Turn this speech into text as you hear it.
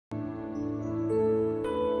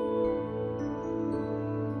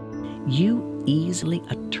You easily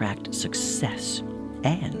attract success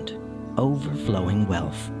and overflowing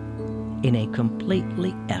wealth in a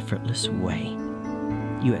completely effortless way.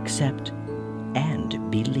 You accept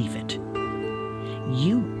and believe it.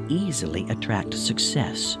 You easily attract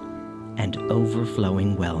success and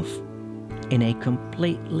overflowing wealth in a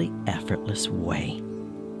completely effortless way.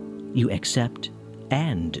 You accept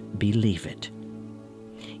and believe it.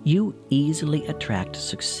 You easily attract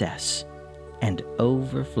success and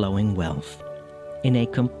overflowing wealth in a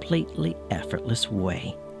completely effortless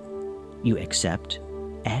way. You accept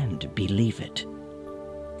and believe it.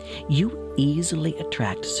 You easily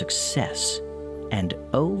attract success and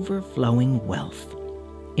overflowing wealth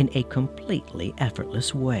in a completely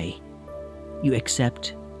effortless way. You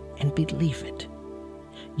accept and believe it.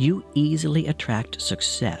 You easily attract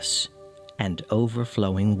success and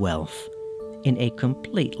overflowing wealth in a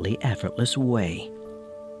completely effortless way.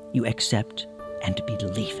 You accept and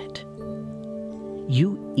believe it.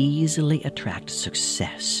 You easily attract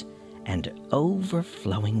success and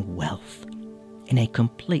overflowing wealth in a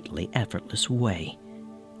completely effortless way.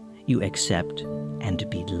 You accept and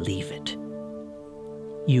believe it.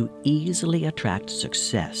 You easily attract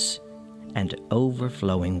success and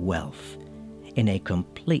overflowing wealth in a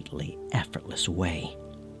completely effortless way.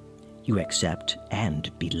 You accept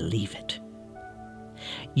and believe it.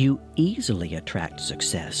 You easily attract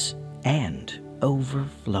success and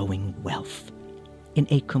overflowing wealth in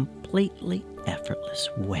a completely effortless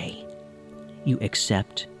way. You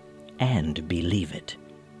accept and believe it.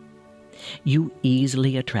 You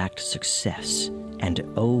easily attract success and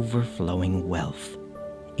overflowing wealth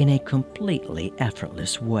in a completely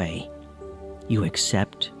effortless way. You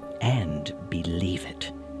accept and believe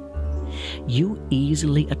it. You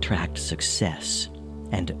easily attract success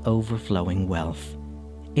and overflowing wealth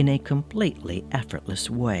in a completely effortless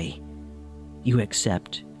way. You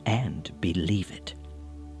accept and believe it.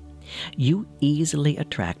 You easily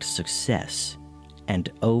attract success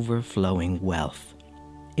and overflowing wealth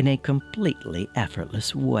in a completely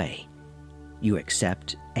effortless way. You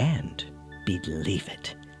accept and believe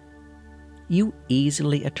it. You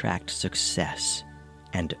easily attract success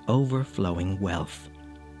and overflowing wealth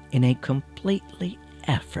in a completely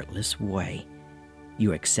effortless way.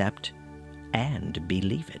 You accept and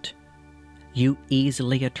believe it. You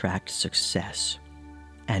easily attract success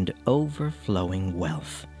and overflowing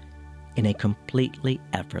wealth in a completely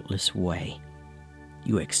effortless way.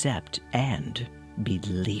 You accept and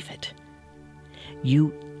believe it.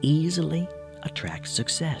 You easily attract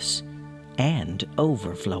success and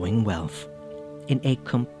overflowing wealth in a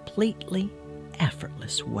completely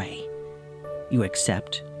effortless way. You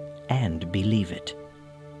accept and believe it.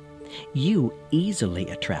 You easily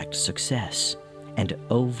attract success and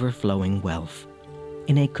overflowing wealth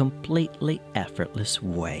in a completely effortless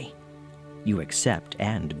way. You accept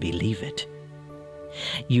and believe it.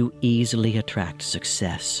 You easily attract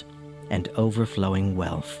success and overflowing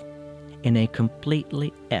wealth in a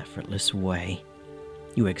completely effortless way.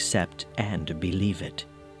 You accept and believe it.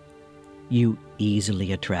 You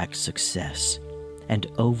easily attract success and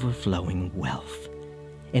overflowing wealth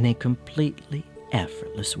in a completely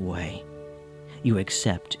effortless way. You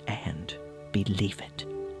accept and believe it.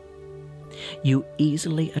 You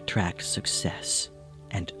easily attract success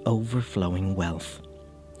and overflowing wealth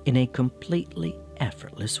in a completely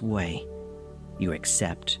effortless way. You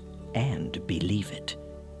accept and believe it.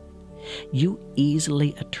 You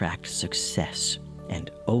easily attract success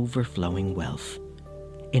and overflowing wealth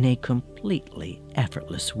in a completely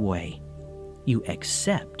effortless way. You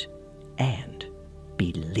accept and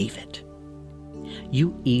believe it.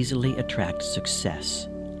 You easily attract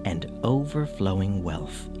success and overflowing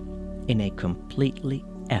wealth in a completely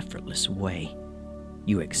effortless way.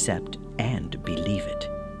 You accept and believe it.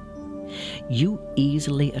 You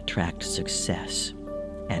easily attract success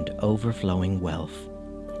and overflowing wealth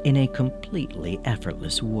in a completely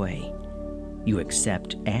effortless way. You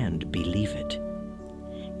accept and believe it.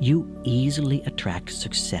 You easily attract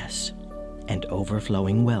success and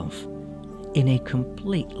overflowing wealth in a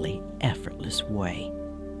completely effortless way.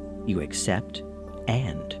 You accept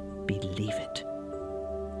and believe it.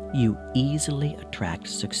 You easily attract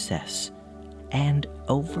success and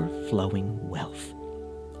overflowing wealth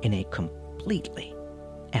in a completely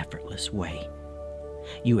effortless way.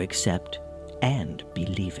 You accept and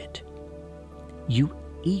believe it. You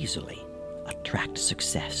easily attract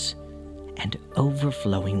success and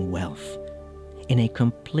overflowing wealth in a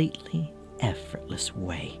completely effortless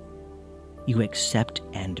way. You accept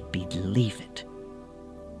and believe it.